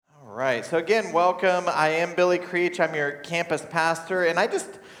right, so again, welcome. I am Billy Creech. I'm your campus pastor, and I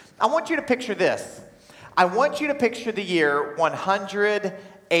want you to picture this. I want you to picture the year 100 AD.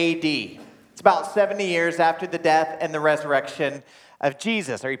 It's about 70 years after the death and the resurrection of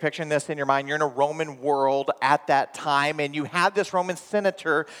Jesus. Are you picturing this in your mind? You're in a Roman world at that time, and you have this Roman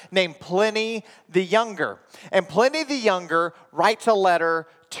senator named Pliny the Younger. And Pliny the Younger writes a letter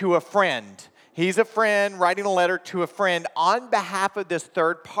to a friend. He's a friend writing a letter to a friend on behalf of this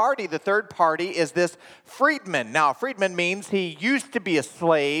third party. The third party is this freedman. Now, a freedman means he used to be a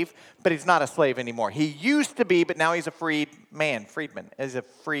slave, but he's not a slave anymore. He used to be, but now he's a freedman. He's a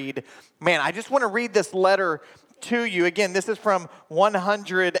freed man. I just want to read this letter to you. Again, this is from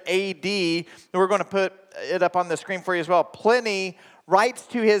 100 AD. We're going to put it up on the screen for you as well. Pliny writes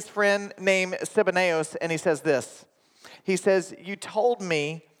to his friend named Sabaneus, and he says this. He says, "You told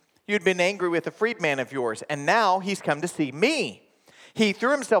me you'd been angry with a freedman of yours, and now he's come to see me. He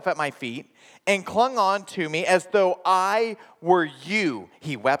threw himself at my feet and clung on to me as though I were you.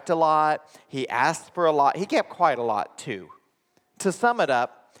 He wept a lot. He asked for a lot. He kept quiet a lot, too. To sum it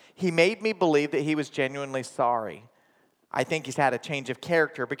up, he made me believe that he was genuinely sorry. I think he's had a change of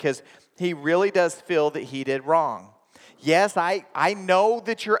character because he really does feel that he did wrong. Yes, I know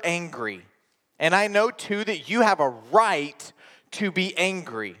that you're angry, and I know, too, that you have a right to be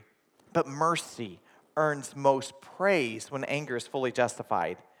angry. But mercy earns most praise when anger is fully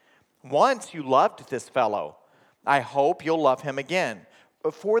justified. Once you loved this fellow. I hope you'll love him again.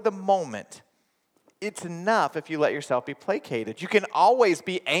 But for the moment, it's enough if you let yourself be placated. You can always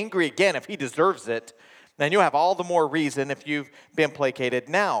be angry again if he deserves it. Then you'll have all the more reason if you've been placated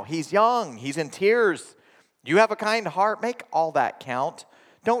now. He's young. He's in tears. You have a kind heart. Make all that count.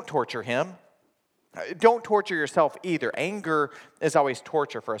 Don't torture him. Don't torture yourself either. Anger is always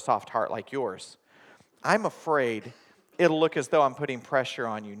torture for a soft heart like yours. I'm afraid it'll look as though I'm putting pressure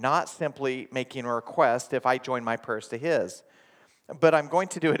on you, not simply making a request if I join my prayers to his. But I'm going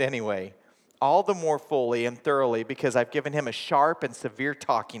to do it anyway, all the more fully and thoroughly because I've given him a sharp and severe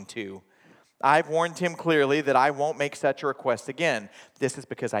talking to. I've warned him clearly that I won't make such a request again. This is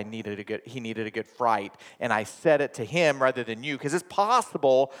because he needed a good fright, and I said it to him rather than you, because it's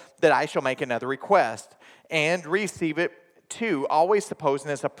possible that I shall make another request and receive it too, always supposing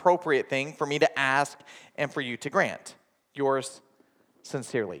it's an appropriate thing for me to ask and for you to grant. Yours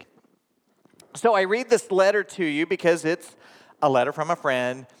sincerely." So I read this letter to you because it's a letter from a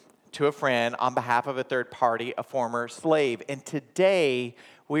friend to a friend on behalf of a third party, a former slave. And today,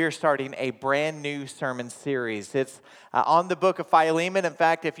 we are starting a brand new sermon series. It's on the book of Philemon. In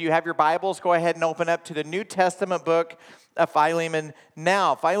fact, if you have your Bibles, go ahead and open up to the New Testament book of Philemon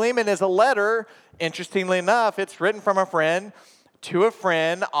now. Philemon is a letter, interestingly enough, it's written from a friend to a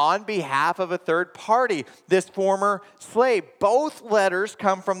friend on behalf of a third party, this former slave. Both letters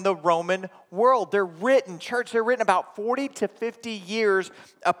come from the Roman world. They're written about 40 to 50 years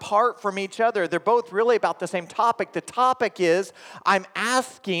apart from each other. They're both really about the same topic. The topic is, I'm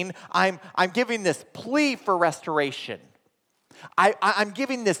giving this plea for restoration. I'm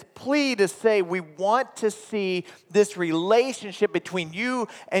giving this plea to say we want to see this relationship between you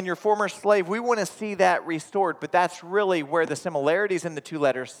and your former slave. We want to see that restored, but that's really where the similarities in the two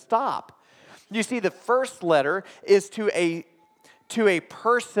letters stop. You see, the first letter is to a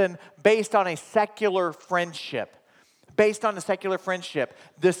person based on a secular friendship.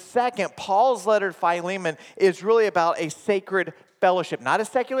 The second, Paul's letter to Philemon, is really about a sacred fellowship. Not a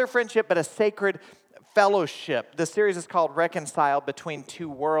secular friendship, but a sacred fellowship. The series is called Reconciled Between Two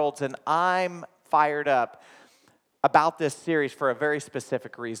Worlds, and I'm fired up about this series for a very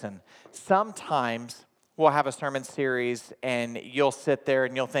specific reason. Sometimes we'll have a sermon series, and you'll sit there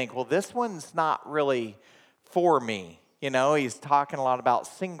and you'll think, well, this one's not really for me. You know, he's talking a lot about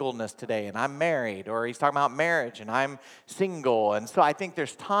singleness today, and I'm married, or he's talking about marriage, and I'm single. And so I think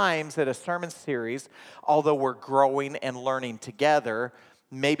there's times that a sermon series, although we're growing and learning together,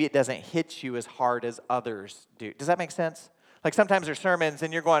 maybe it doesn't hit you as hard as others do. Does that make sense? Like sometimes there's sermons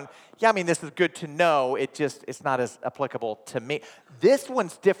and you're going, yeah, I mean, this is good to know. It's not as applicable to me. This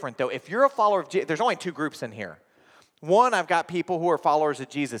one's different though. If you're a follower of Jesus, there's only two groups in here. One, I've got people who are followers of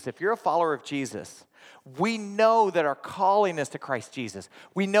Jesus. If you're a follower of Jesus, we know that our calling is to Christ Jesus.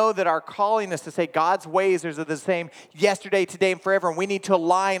 We know that our calling is to say God's ways are the same yesterday, today, and forever, and we need to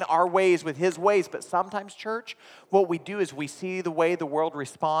align our ways with his ways. But sometimes, church, what we do is we see the way the world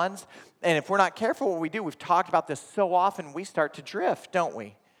responds, and if we're not careful what we do, we've talked about this so often, we start to drift, don't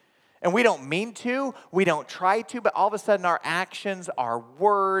we? And we don't mean to, we don't try to, but all of a sudden our actions, our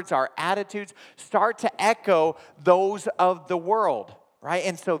words, our attitudes start to echo those of the world. right?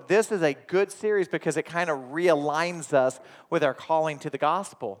 And so this is a good series because it kind of realigns us with our calling to the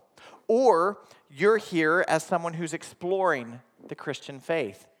gospel. Or you're here as someone who's exploring the Christian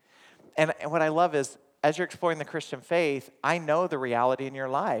faith. And what I love is, as you're exploring the Christian faith, I know the reality in your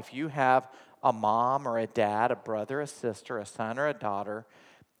life. You have a mom or a dad, a brother, a sister, a son or a daughter,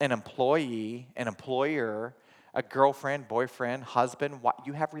 an employee, an employer, a girlfriend, boyfriend, husband.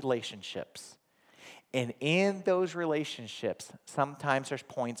 You have relationships. And in those relationships, sometimes there's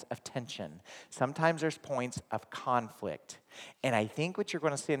points of tension. Sometimes there's points of conflict. And I think what you're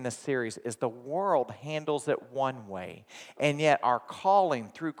going to see in this series is the world handles it one way. And yet our calling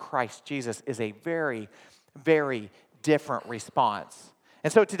through Christ Jesus is a very, very different response.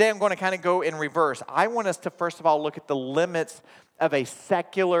 And so today I'm going to kind of go in reverse. I want us to first of all look at the limits of a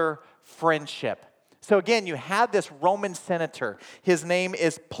secular friendship. So again, you have this Roman senator. His name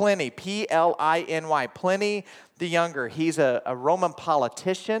is Pliny, Pliny, Pliny the Younger. He's a Roman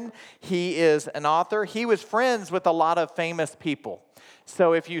politician. He is an author. He was friends with a lot of famous people.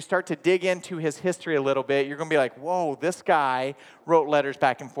 So if you start to dig into his history a little bit, you're going to be like, whoa, this guy wrote letters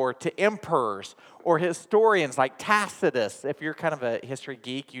back and forth to emperors or historians like Tacitus. If you're kind of a history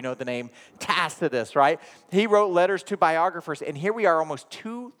geek, you know the name Tacitus, right? He wrote letters to biographers, and here we are almost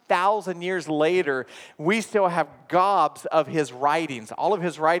 2,000 years later. We still have gobs of his writings. All of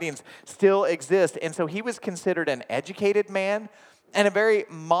his writings still exist, and so he was considered an educated man and a very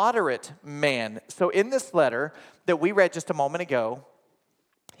moderate man. So in this letter that we read just a moment ago,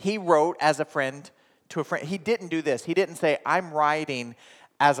 he wrote as a friend to a friend. He didn't do this. He didn't say, I'm writing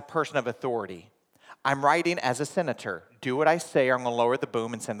as a person of authority. I'm writing as a senator. Do what I say or I'm going to lower the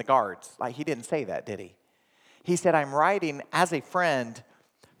boom and send the guards. Like, he didn't say that, did he? He said, I'm writing as a friend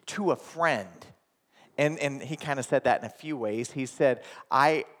to a friend. And he kind of said that in a few ways. He said,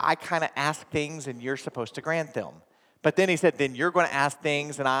 I kind of ask things and you're supposed to grant them. But then he said, then you're going to ask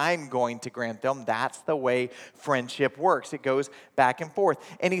things and I'm going to grant them. That's the way friendship works. It goes back and forth.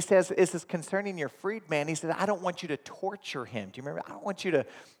 And he says, is this concerning your freedman? He says, I don't want you to torture him. Do you remember? I don't want you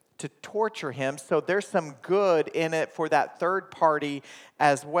to torture him. So there's some good in it for that third party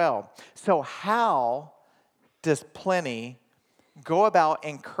as well. So how does Pliny go about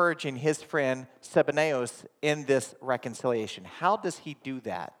encouraging his friend Sabaneus in this reconciliation? How does he do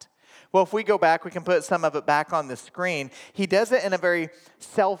that? Well, if we go back, we can put some of it back on the screen. He does it in a very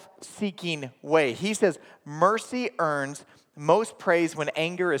self-seeking way. He says, mercy earns most praise when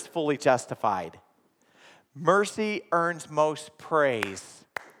anger is fully justified. Mercy earns most praise.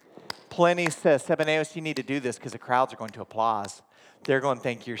 Pliny says, Sabaneus, you need to do this because the crowds are going to applaud. They're going to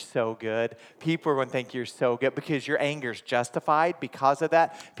think you're so good. People are going to think you're so good because your anger is justified. Because of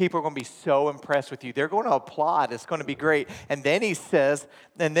that, people are going to be so impressed with you. They're going to applaud. It's going to be great. And then he says,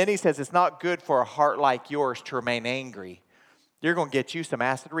 it's not good for a heart like yours to remain angry. You're going to get you some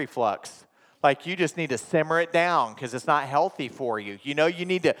acid reflux. Like, you just need to simmer it down because it's not healthy for you. You know, you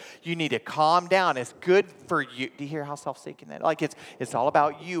need to calm down. It's good for you. Do you hear how self-seeking that is? Like, it's all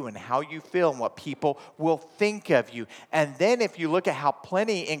about you and how you feel and what people will think of you. And then if you look at how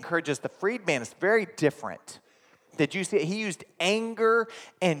Pliny encourages the freedman, it's very different. Did you see it? He used anger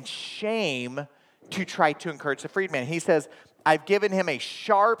and shame to try to encourage the freedman. He says, I've given him a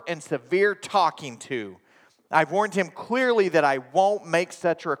sharp and severe talking to. I've warned him clearly that I won't make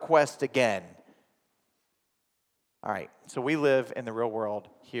such a request again. All right, so we live in the real world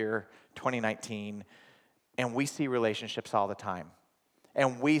here, 2019, and we see relationships all the time.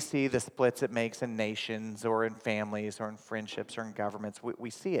 And we see the splits it makes in nations or in families or in friendships or in governments. We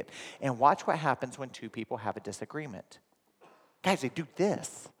see it. And watch what happens when two people have a disagreement. Guys, they do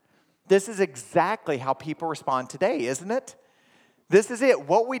this. This is exactly how people respond today, isn't it? This is it.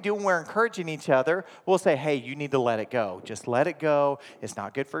 What we do when we're encouraging each other, we'll say, hey, you need to let it go. Just let it go. It's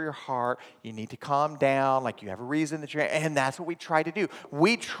not good for your heart. You need to calm down. Like, you have a reason that you're, and that's what we try to do.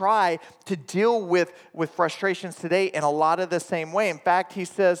 We try to deal with frustrations today in a lot of the same way. In fact, he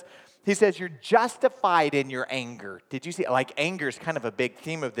says you're justified in your anger. Did you see? Like, anger is kind of a big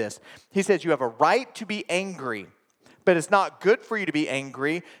theme of this. He says you have a right to be angry, but it's not good for you to be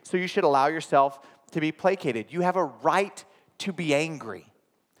angry, so you should allow yourself to be placated. You have a right to be angry.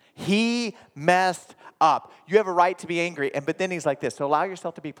 He messed up. You have a right to be angry. But then he's like this, so allow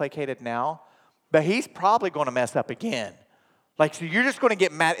yourself to be placated now, but he's probably going to mess up again. Like, so you're just going to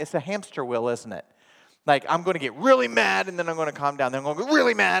get mad. It's a hamster wheel, isn't it? Like, I'm going to get really mad, and then I'm going to calm down. Then I'm going to get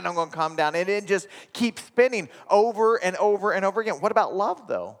really mad, and I'm going to calm down. And it just keeps spinning over and over and over again. What about love,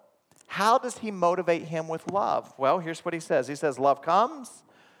 though? How does he motivate him with love? Well, here's what he says. He says, love comes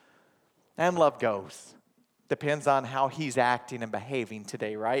and love goes. Depends on how he's acting and behaving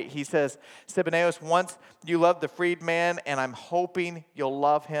today, right? He says, Stephaneos, once you loved the freedman, and I'm hoping you'll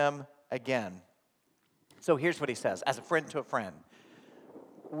love him again. So here's what he says, as a friend to a friend.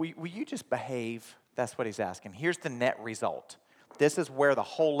 Will you just behave? That's what he's asking. Here's the net result. This is where the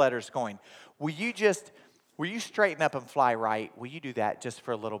whole letter's going. Will you straighten up and fly right? Will you do that just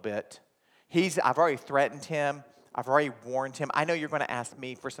for a little bit? I've already threatened him. I've already warned him. I know you're going to ask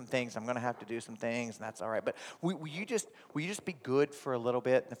me for some things. I'm going to have to do some things, and that's all right. But will you just be good for a little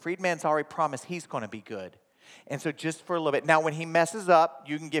bit? The freedman's already promised he's going to be good. And so just for a little bit. Now, when he messes up,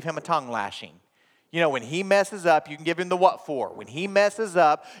 you can give him a tongue lashing. When he messes up, you can give him the what for. When he messes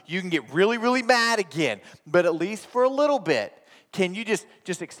up, you can get really, really mad again. But at least for a little bit, can you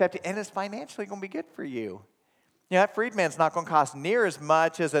just accept it? And it's financially going to be good for you. That freedman's not going to cost near as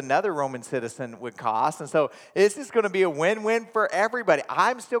much as another Roman citizen would cost. And so this is going to be a win-win for everybody.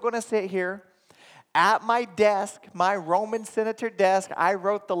 I'm still going to sit here at my desk, my Roman senator desk. I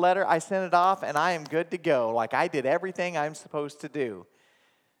wrote the letter, I sent it off, and I am good to go. Like I did everything I'm supposed to do.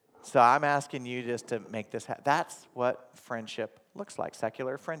 So I'm asking you just to make this happen. That's what friendship looks like,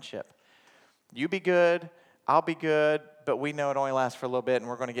 secular friendship. You be good, I'll be good, but we know it only lasts for a little bit, and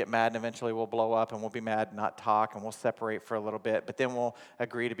we're going to get mad, and eventually we'll blow up, and we'll be mad and not talk, and we'll separate for a little bit, but then we'll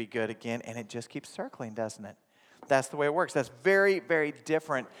agree to be good again, and it just keeps circling, doesn't it? That's the way it works. That's very, very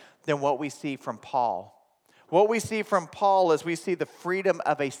different than what we see from Paul. What we see from Paul is we see the freedom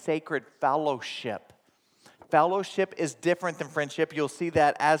of a sacred fellowship. Fellowship is different than friendship. You'll see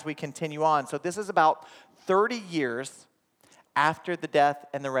that as we continue on. So this is about 30 years after the death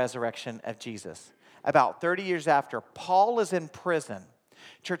and the resurrection of Jesus. About 30 years after, Paul is in prison.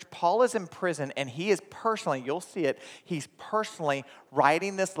 Church, Paul is in prison, and he is personally, you'll see it, he's personally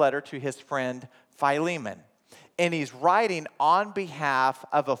writing this letter to his friend Philemon. And he's writing on behalf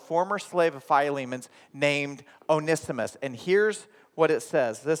of a former slave of Philemon's named Onesimus. And here's what it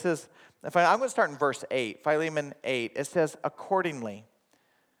says. I'm going to start in verse 8, Philemon 8. It says, accordingly,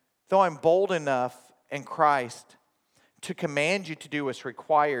 though I'm bold enough in Christ to command you to do what's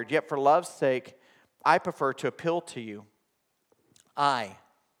required, yet for love's sake, I prefer to appeal to you. I,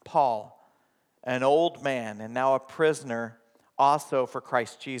 Paul, an old man and now a prisoner also for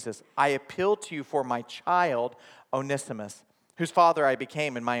Christ Jesus, I appeal to you for my child, Onesimus, whose father I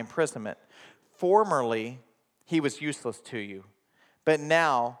became in my imprisonment. Formerly, he was useless to you, but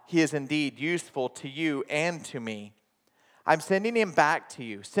now he is indeed useful to you and to me. I'm sending him back to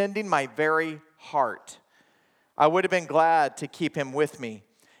you, sending my very heart. I would have been glad to keep him with me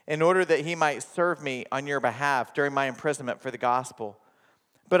in order that he might serve me on your behalf during my imprisonment for the gospel.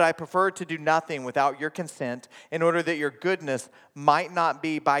 But I prefer to do nothing without your consent in order that your goodness might not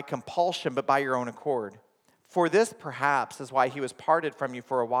be by compulsion but by your own accord. For this perhaps is why he was parted from you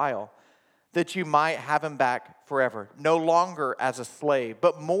for a while, that you might have him back forever, no longer as a slave,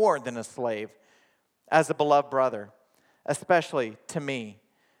 but more than a slave, as a beloved brother, especially to me,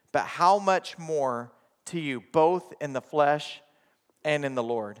 but how much more to you, both in the flesh and in the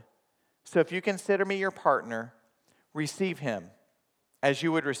Lord. So if you consider me your partner, receive him as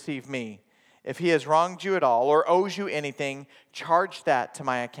you would receive me. If he has wronged you at all or owes you anything, charge that to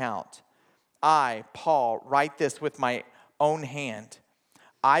my account. I, Paul, write this with my own hand.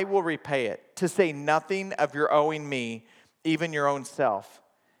 I will repay it, to say nothing of your owing me, even your own self.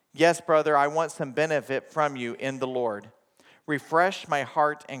 Yes, brother, I want some benefit from you in the Lord. Refresh my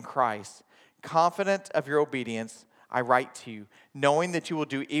heart in Christ. Confident of your obedience, I write to you, knowing that you will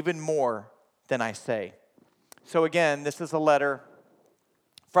do even more than I say. So again, this is a letter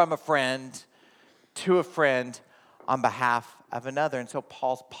from a friend to a friend on behalf of another. And so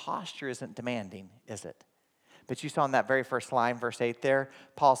Paul's posture isn't demanding, is it? But you saw in that very first line, verse 8 there,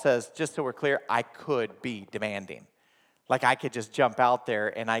 Paul says, just so we're clear, I could be demanding. Like I could just jump out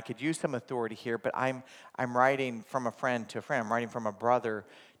there and I could use some authority here, but I'm writing from a friend to a friend. I'm writing from a brother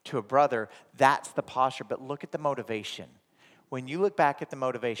to a brother. That's the posture. But look at the motivation. When you look back at the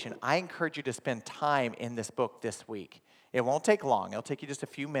motivation, I encourage you to spend time in this book this week. It won't take long. It'll take you just a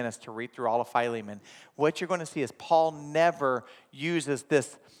few minutes to read through all of Philemon. What you're going to see is Paul never uses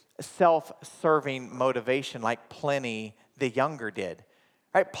this self-serving motivation like Pliny the Younger did.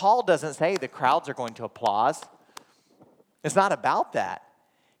 Right? Paul doesn't say the crowds are going to applause. It's not about that.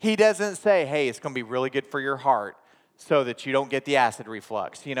 He doesn't say, hey, it's going to be really good for your heart so that you don't get the acid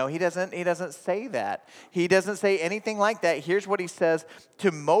reflux. He doesn't say that. He doesn't say anything like that. Here's what he says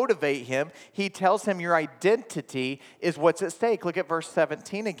to motivate him. He tells him your identity is what's at stake. Look at verse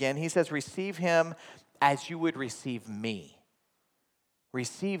 17 again. He says, receive him as you would receive me.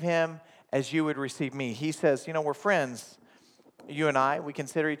 Receive him as you would receive me. He says, we're friends, You and I, we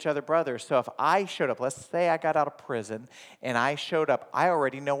consider each other brothers. So if I showed up, let's say I got out of prison and I showed up, I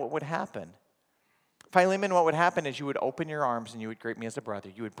already know what would happen. Philemon, what would happen is you would open your arms and you would greet me as a brother.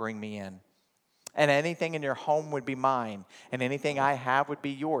 You would bring me in. And anything in your home would be mine. And anything I have would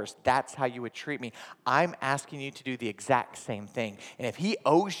be yours. That's how you would treat me. I'm asking you to do the exact same thing. And if he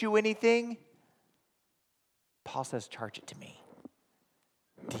owes you anything, Paul says, charge it to me.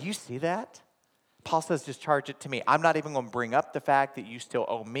 Do you see that? Paul says, just charge it to me. I'm not even going to bring up the fact that you still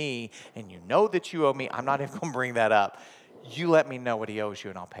owe me, and you know that you owe me. I'm not even going to bring that up. You let me know what he owes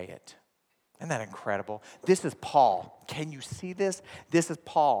you, and I'll pay it. Isn't that incredible? This is Paul. Can you see this? This is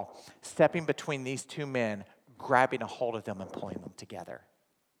Paul stepping between these two men, grabbing a hold of them and pulling them together.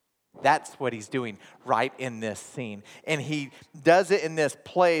 That's what he's doing right in this scene. And he does it in this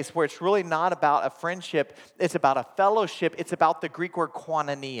place where it's really not about a friendship. It's about a fellowship. It's about the Greek word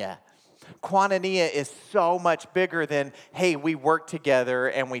koinonia. Koinonia is so much bigger than, hey, we work together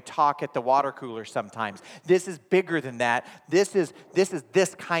and we talk at the water cooler sometimes. This is bigger than that. This is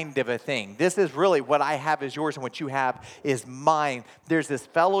this kind of a thing. This is really what I have is yours and what you have is mine. There's this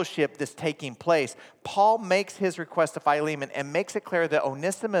fellowship that's taking place. Paul makes his request to Philemon and makes it clear that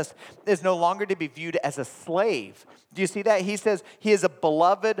Onesimus is no longer to be viewed as a slave. Do you see that? He says he is a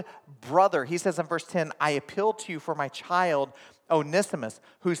beloved brother. He says in verse 10, I appeal to you for my child, Onesimus,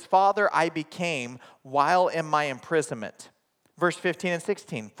 whose father I became while in my imprisonment. Verse 15 and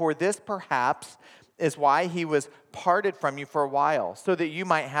 16, for this perhaps is why he was parted from you for a while, so that you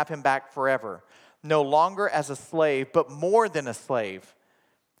might have him back forever, no longer as a slave, but more than a slave,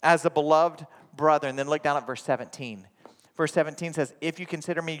 as a beloved brother. And then look down at verse 17. Verse 17 says, if you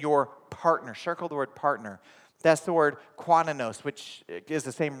consider me your partner, circle the word partner. That's the word koinonos, which is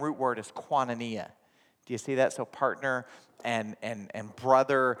the same root word as koinonia. Do you see that? So partner and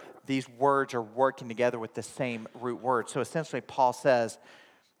brother, these words are working together with the same root word. So essentially, Paul says,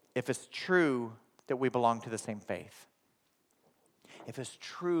 if it's true that we belong to the same faith, if it's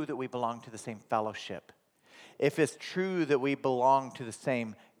true that we belong to the same fellowship, if it's true that we belong to the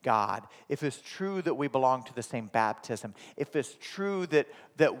same God, if it's true that we belong to the same baptism, if it's true that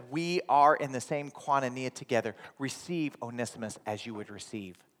we are in the same koinonia together, receive Onesimus as you would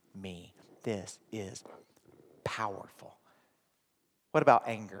receive me. This is powerful. What about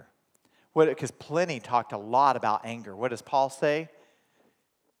anger? Because Pliny talked a lot about anger. What does Paul say?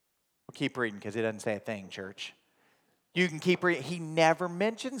 We'll keep reading because he doesn't say a thing, church. You can keep reading. He never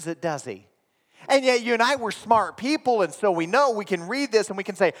mentions it, does he? And yet you and I were smart people, and so we know we can read this and we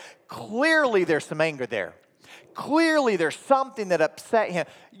can say, clearly there's some anger there. Clearly there's something that upset him.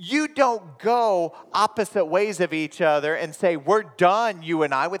 You don't go opposite ways of each other and say, we're done, you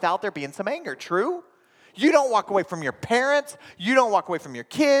and I, without there being some anger. True? You don't walk away from your parents. You don't walk away from your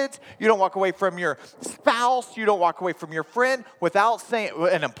kids. You don't walk away from your spouse. You don't walk away from your friend without saying,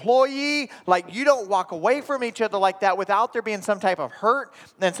 an employee. Like, you don't walk away from each other like that without there being some type of hurt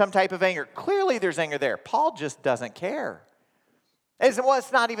and some type of anger. Clearly there's anger there. Paul just doesn't care.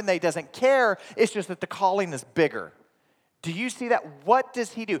 It's not even that he doesn't care. It's just that the calling is bigger. Do you see that? What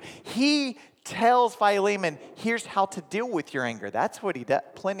does he do? He tells Philemon, here's how to deal with your anger. That's what he does.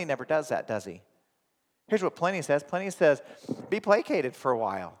 Pliny never does that, does he? Here's what Pliny says. Pliny says, be placated for a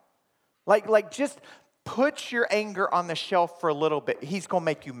while. Like just put your anger on the shelf for a little bit. He's going to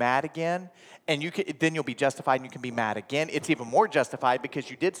make you mad again, and then you'll be justified and you can be mad again. It's even more justified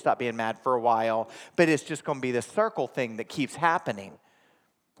because you did stop being mad for a while, but it's just going to be this circle thing that keeps happening.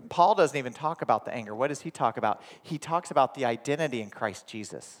 Paul doesn't even talk about the anger. What does he talk about? He talks about the identity in Christ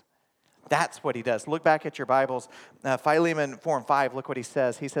Jesus. That's what he does. Look back at your Bibles. Philemon 4 and 5, look what he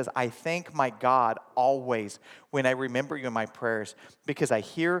says. He says, I thank my God always when I remember you in my prayers, because I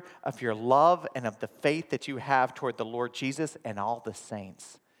hear of your love and of the faith that you have toward the Lord Jesus and all the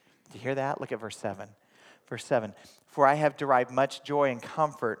saints. Do you hear that? Look at verse 7. Verse 7, for I have derived much joy and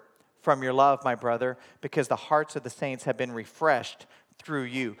comfort from your love, my brother, because the hearts of the saints have been refreshed through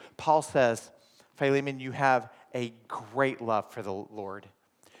you. Paul says, Philemon, you have a great love for the Lord.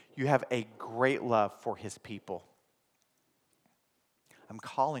 You have a great love for his people. I'm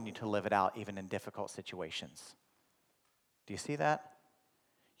calling you to live it out even in difficult situations. Do you see that?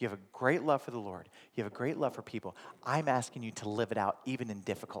 You have a great love for the Lord. You have a great love for people. I'm asking you to live it out even in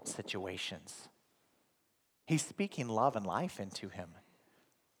difficult situations. He's speaking love and life into him.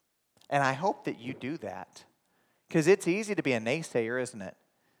 And I hope that you do that. Because it's easy to be a naysayer, isn't it?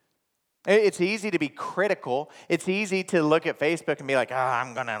 It's easy to be critical. It's easy to look at Facebook and be like,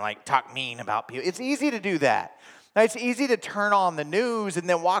 I'm going to talk mean about people. It's easy to do that. Now, it's easy to turn on the news and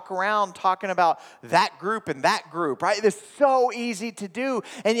then walk around talking about that group and that group, right? It's so easy to do.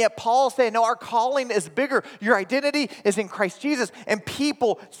 And yet Paul's saying, no, our calling is bigger. Your identity is in Christ Jesus. And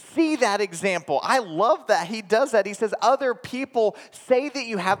people see that example. I love that he does that. He says, other people say that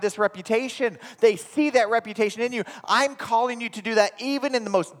you have this reputation. They see that reputation in you. I'm calling you to do that even in the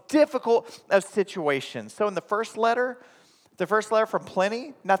most difficult of situations. So in the first letter from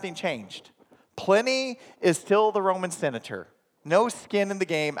Pliny, nothing changed. Pliny is still the Roman senator. No skin in the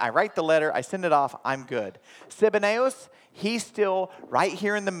game. I write the letter, I send it off, I'm good. Sibineus, he's still right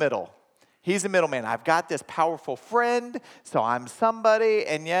here in the middle. He's the middleman. I've got this powerful friend, so I'm somebody,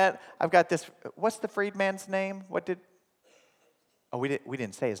 and yet I've got this, what's the freedman's name? We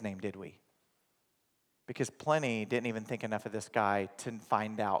didn't say his name, did we? Because Pliny didn't even think enough of this guy to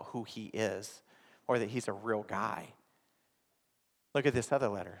find out who he is or that he's a real guy. Look at this other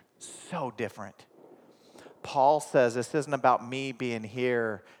letter. So different. Paul says this isn't about me being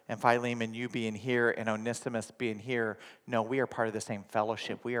here and Philemon, you being here, and Onesimus being here. No, we are part of the same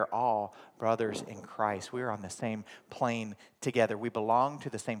fellowship. We are all brothers in Christ. We are on the same plane together. We belong to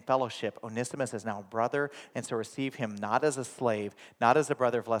the same fellowship. Onesimus is now a brother, and so receive him not as a slave, not as a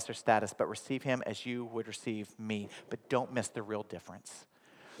brother of lesser status, but receive him as you would receive me. But don't miss the real difference.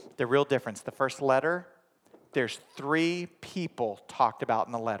 The real difference. The first letter, there's 3 people talked about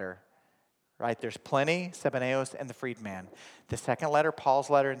in the letter, right? There's Pliny, Sibineus, and the freedman. The second letter, Paul's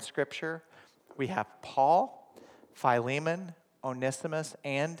letter in Scripture, we have Paul, Philemon, Onesimus,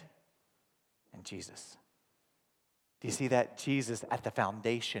 and Jesus. Do you see that? Jesus at the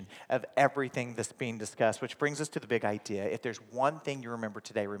foundation of everything that's being discussed, which brings us to the big idea. If there's one thing you remember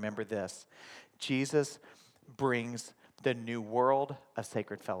today, remember this. Jesus brings the new world of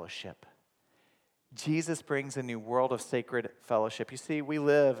sacred fellowship. Jesus brings a new world of sacred fellowship. You see, we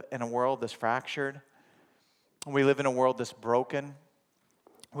live in a world that's fractured. We live in a world that's broken.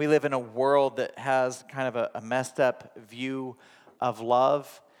 We live in a world that has kind of a messed up view of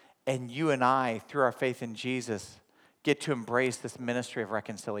love. And you and I, through our faith in Jesus, get to embrace this ministry of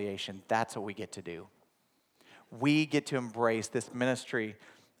reconciliation. That's what we get to do. We get to embrace this ministry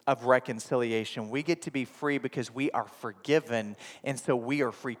of reconciliation. We get to be free because we are forgiven, and so we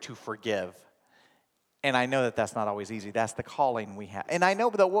are free to forgive. And I know that that's not always easy. That's the calling we have. And I know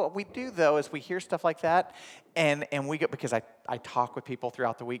that what we do, though, is we hear stuff like that, and we get, because I talk with people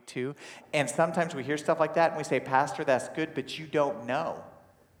throughout the week, too, and sometimes we hear stuff like that, and we say, Pastor, that's good, but you don't know.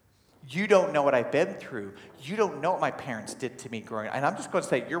 You don't know what I've been through. You don't know what my parents did to me growing up. And I'm just going to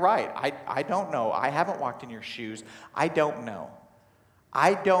say, you're right. I don't know. I haven't walked in your shoes. I don't know.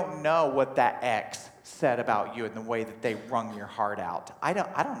 I don't know what that ex said about you and the way that they wrung your heart out. I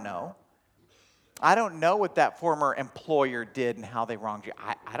don't know. I don't know what that former employer did and how they wronged you.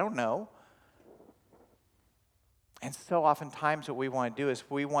 I don't know. And so oftentimes what we want to do is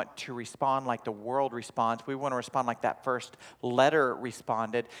we want to respond like the world responds. We want to respond like that first letter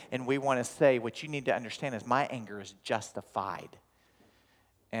responded. And we want to say, what you need to understand is my anger is justified.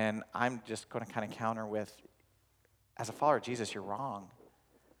 And I'm just going to kind of counter with, as a follower of Jesus, you're wrong.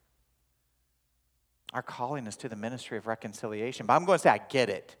 Our calling is to the ministry of reconciliation. But I'm going to say I get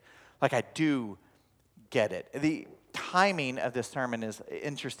it. Like I do get it. The timing of this sermon is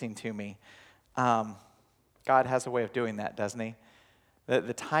interesting to me. God has a way of doing that, doesn't he?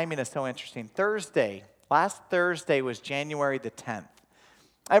 The timing is so interesting. Last Thursday was January the 10th.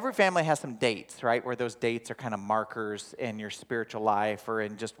 Every family has some dates, right, where those dates are kind of markers in your spiritual life or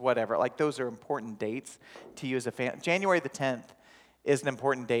in just whatever. Like those are important dates to you as a family. January the 10th is an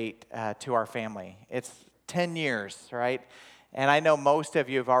important date to our family. It's 10 years, right? And I know most of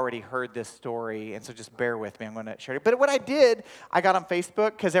you have already heard this story, and so just bear with me. I'm going to share it. But what I did, I got on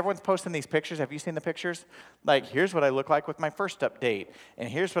Facebook, because everyone's posting these pictures. Have you seen the pictures? Like, here's what I look like with my first update, and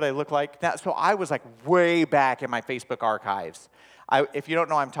here's what I look like now. So I was like way back in my Facebook archives. If you don't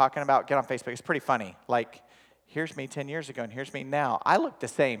know what I'm talking about, get on Facebook. It's pretty funny. Like, here's me 10 years ago, and here's me now. I look the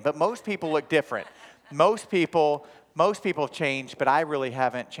same, but most people look different. Most people have changed, but I really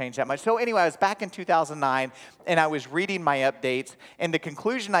haven't changed that much. So anyway, I was back in 2009, and I was reading my updates, and the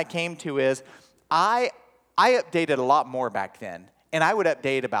conclusion I came to is I updated a lot more back then. And I would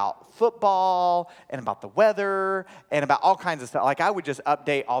update about football and about the weather and about all kinds of stuff. Like I would just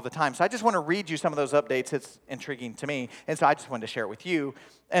update all the time. So I just want to read you some of those updates. It's intriguing to me. And so I just wanted to share it with you.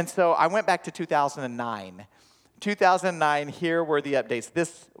 And so I went back to 2009. 2009, here were the updates.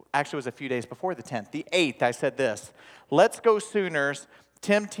 This actually was a few days before the 10th. The 8th, I said this: let's go Sooners.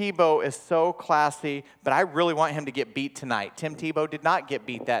 Tim Tebow is so classy, but I really want him to get beat tonight. Tim Tebow did not get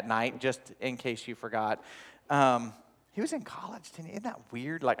beat that night, just in case you forgot. He was in college, isn't that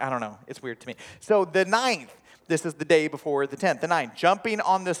weird? Like, I don't know. It's weird to me. So the 9th, this is the day before the 10th. The 9th, jumping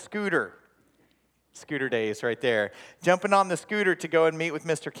on the scooter. Scooter days right there. Jumping on the scooter to go and meet with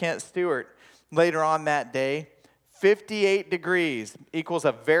Mr. Kent Stewart. Later on that day, 58 degrees equals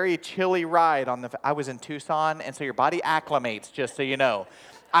a very chilly ride on I was in Tucson, and so your body acclimates, just so you know.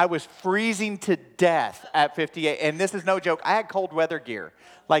 I was freezing to death at 58, and this is no joke. I had cold weather gear,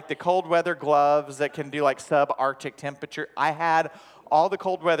 like the cold weather gloves that can do like sub-Arctic temperature. I had all the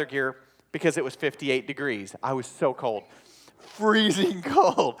cold weather gear because it was 58 degrees. I was so cold. Freezing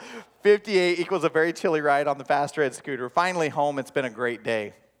cold. 58 equals a very chilly ride on the Fast Red scooter. Finally home, it's been a great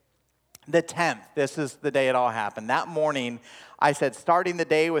day. The 10th, this is the day it all happened. That morning, I said, starting the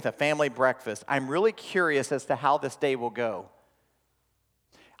day with a family breakfast. I'm really curious as to how this day will go.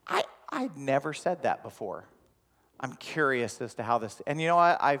 I'd never said that before. I'm curious as to how this, and you know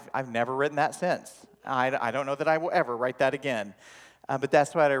what? I've never written that since. I don't know that I will ever write that again. But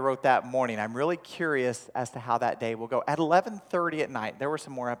that's what I wrote that morning. I'm really curious as to how that day will go. At 11:30 at night, there were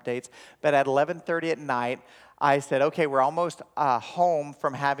some more updates, but at 11:30 at night, I said, okay, we're almost home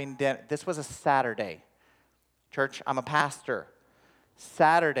from having dinner. This was a Saturday. Church, I'm a pastor.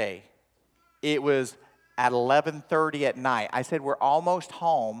 Saturday, it was at 11:30 at night. I said, we're almost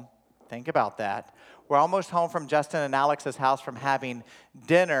home. Think about that. We're almost home from Justin and Alex's house from having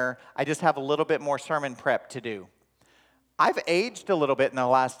dinner. I just have a little bit more sermon prep to do. I've aged a little bit in the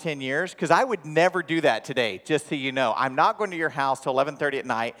last 10 years because I would never do that today, just so you know. I'm not going to your house till 11:30 at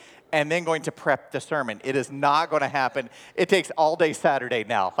night and then going to prep the sermon. It is not going to happen. It takes all day Saturday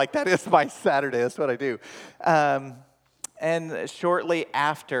now. Like, that is my Saturday. That's what I do. And shortly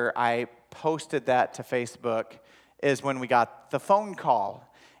after I posted that to Facebook is when we got the phone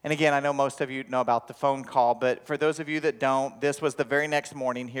call. And again, I know most of you know about the phone call, but for those of you that don't, this was the very next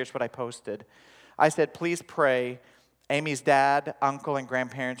morning. Here's what I posted. I said, please pray. Amy's dad, uncle, and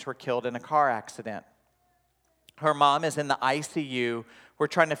grandparents were killed in a car accident. Her mom is in the ICU. We're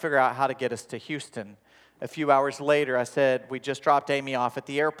trying to figure out how to get us to Houston. A few hours later, I said, we just dropped Amy off at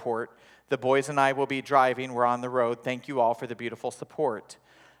the airport. The boys and I will be driving. We're on the road. Thank you all for the beautiful support.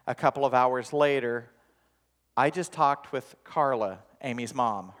 A couple of hours later, I just talked with Carla, Amy's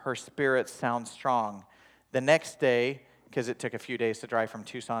mom. Her spirits sound strong. The next day, because it took a few days to drive from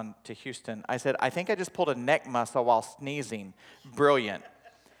Tucson to Houston, I said, I think I just pulled a neck muscle while sneezing. Brilliant.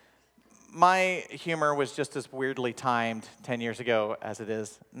 My humor was just as weirdly timed 10 years ago as it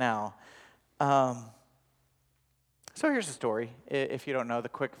is now. So here's the story, if you don't know the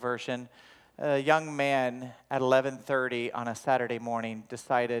quick version. A young man at 11:30 on a Saturday morning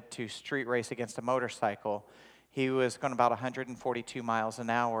decided to street race against a motorcycle. He was going about 142 miles an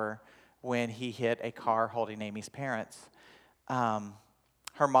hour when he hit a car holding Amy's parents.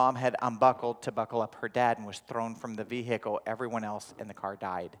 Her mom had unbuckled to buckle up her dad and was thrown from the vehicle. Everyone else in the car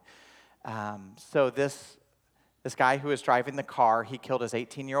died. So this guy who was driving the car, he killed his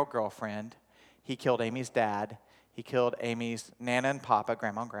 18-year-old girlfriend. He killed Amy's dad. He killed Amy's Nana and Papa,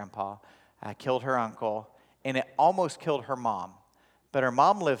 Grandma and Grandpa. Killed her uncle. And it almost killed her mom. But her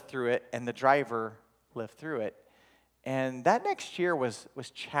mom lived through it, and the driver lived through it. And that next year was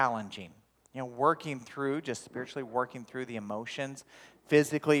challenging. You know, working through, just spiritually working through the emotions,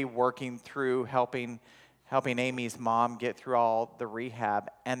 physically working through helping Amy's mom get through all the rehab.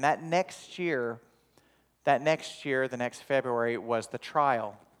 And that next year, the next February, was the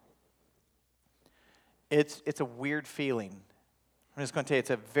trial. It's a weird feeling. I'm just going to tell you, it's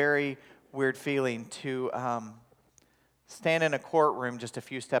a very weird feeling to stand in a courtroom just a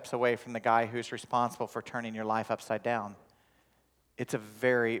few steps away from the guy who's responsible for turning your life upside down. It's a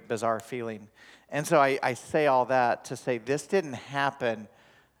very bizarre feeling. And so I say all that to say this didn't happen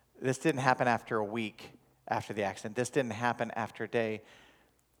after a week after the accident. This didn't happen after a day.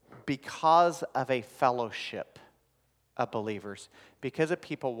 Because of a fellowship of believers, because of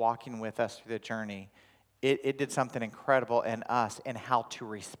people walking with us through the journey, it did something incredible in us in how to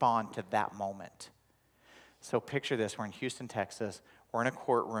respond to that moment. So picture this. We're in Houston, Texas. We're in a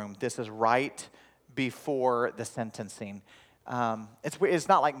courtroom. This is right before the sentencing. It's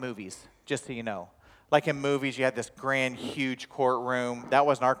not like movies, just so you know. Like in movies, you had this grand, huge courtroom. That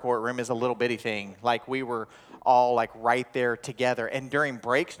wasn't our courtroom. It's a little bitty thing. Like, we were all like right there together. And during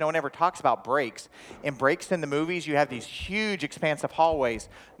breaks, no one ever talks about breaks. In breaks in the movies, you have these huge, expansive hallways.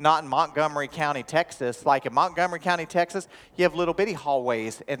 Not in Montgomery County, Texas. Like in Montgomery County, Texas, you have little bitty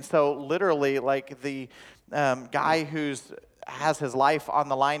hallways. And so literally, like the guy who's has his life on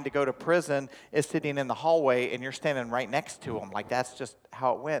the line to go to prison is sitting in the hallway, and you're standing right next to him. Like, that's just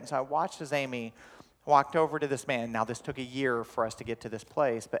how it went. So I watched as Amy walked over to this man. Now, this took a year for us to get to this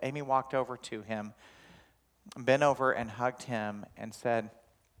place, but Amy walked over to him, bent over and hugged him and said,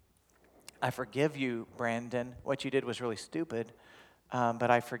 I forgive you, Brandon. What you did was really stupid,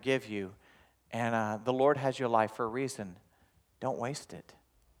 but I forgive you. And the Lord has your life for a reason. Don't waste it.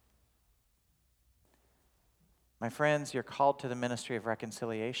 My friends, you're called to the ministry of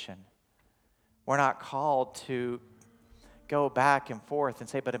reconciliation. We're not called to go back and forth and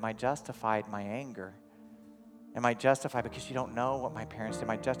say, but am I justified in my anger? Am I justified because you don't know what my parents did?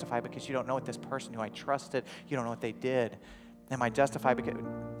 Am I justified because you don't know what this person who I trusted, you don't know what they did? Am I justified because...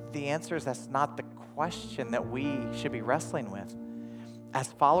 The answer is that's not the question that we should be wrestling with.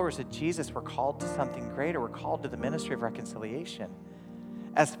 As followers of Jesus, we're called to something greater. We're called to the ministry of reconciliation.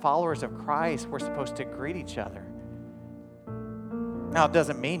 As followers of Christ, we're supposed to greet each other. Now, it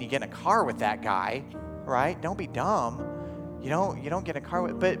doesn't mean you get in a car with that guy, right? Don't be dumb. You don't get in a car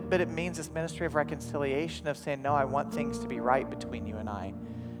with, but it means this ministry of reconciliation of saying, no, I want things to be right between you and I.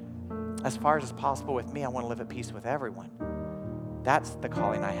 As far as is possible with me, I want to live at peace with everyone. That's the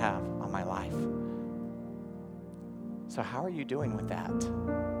calling I have on my life. So how are you doing with that?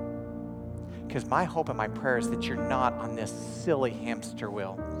 Because my hope and my prayer is that you're not on this silly hamster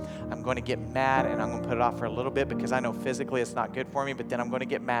wheel. I'm going to get mad and I'm going to put it off for a little bit because I know physically it's not good for me, but then I'm going to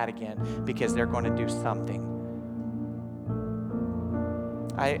get mad again because they're going to do something.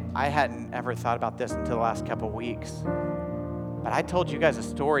 I hadn't ever thought about this until the last couple of weeks. But I told you guys a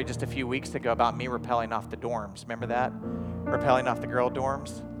story just a few weeks ago about me rappelling off the dorms. Remember that? Rappelling off the girl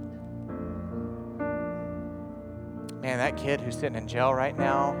dorms. Man, that kid who's sitting in jail right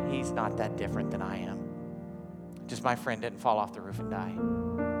now, he's not that different than I am. Just my friend didn't fall off the roof and die.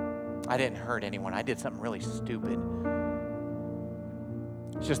 I didn't hurt anyone. I did something really stupid.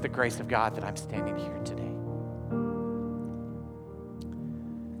 It's just the grace of God that I'm standing here today.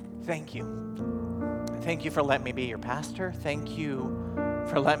 Thank you. Thank you for letting me be your pastor. Thank you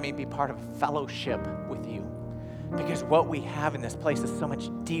for letting me be part of fellowship with you. Because what we have in this place is so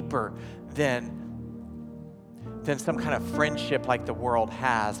much deeper than some kind of friendship like the world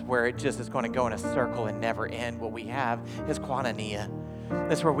has, where it just is going to go in a circle and never end. What we have is koinonia.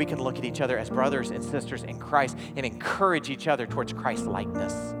 That's where we can look at each other as brothers and sisters in Christ and encourage each other towards Christ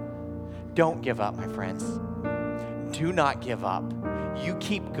likeness. Don't give up, my friends. Do not give up. You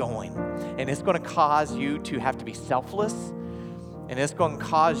keep going. And it's going to cause you to have to be selfless. And it's going to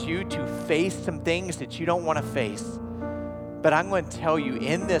cause you to face some things that you don't want to face. But I'm going to tell you,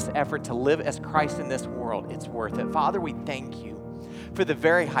 in this effort to live as Christ in this world, it's worth it. Father, we thank you for the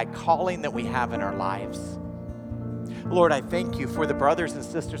very high calling that we have in our lives. Lord, I thank you for the brothers and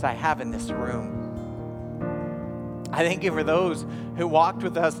sisters I have in this room. I thank you for those who walked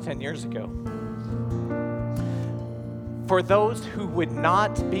with us 10 years ago. For those who would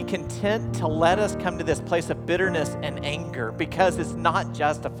not be content to let us come to this place of bitterness and anger because it's not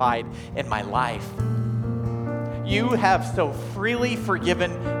justified in my life. You have so freely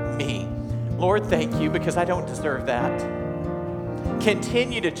forgiven me. Lord, thank you, because I don't deserve that.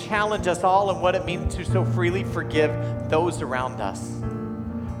 Continue to challenge us all in what it means to so freely forgive those around us.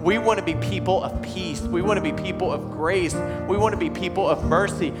 We want to be people of peace. We want to be people of grace. We want to be people of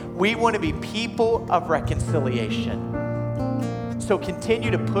mercy. We want to be people of reconciliation. So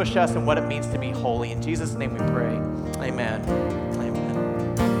continue to push us in what it means to be holy. In Jesus' name we pray. Amen.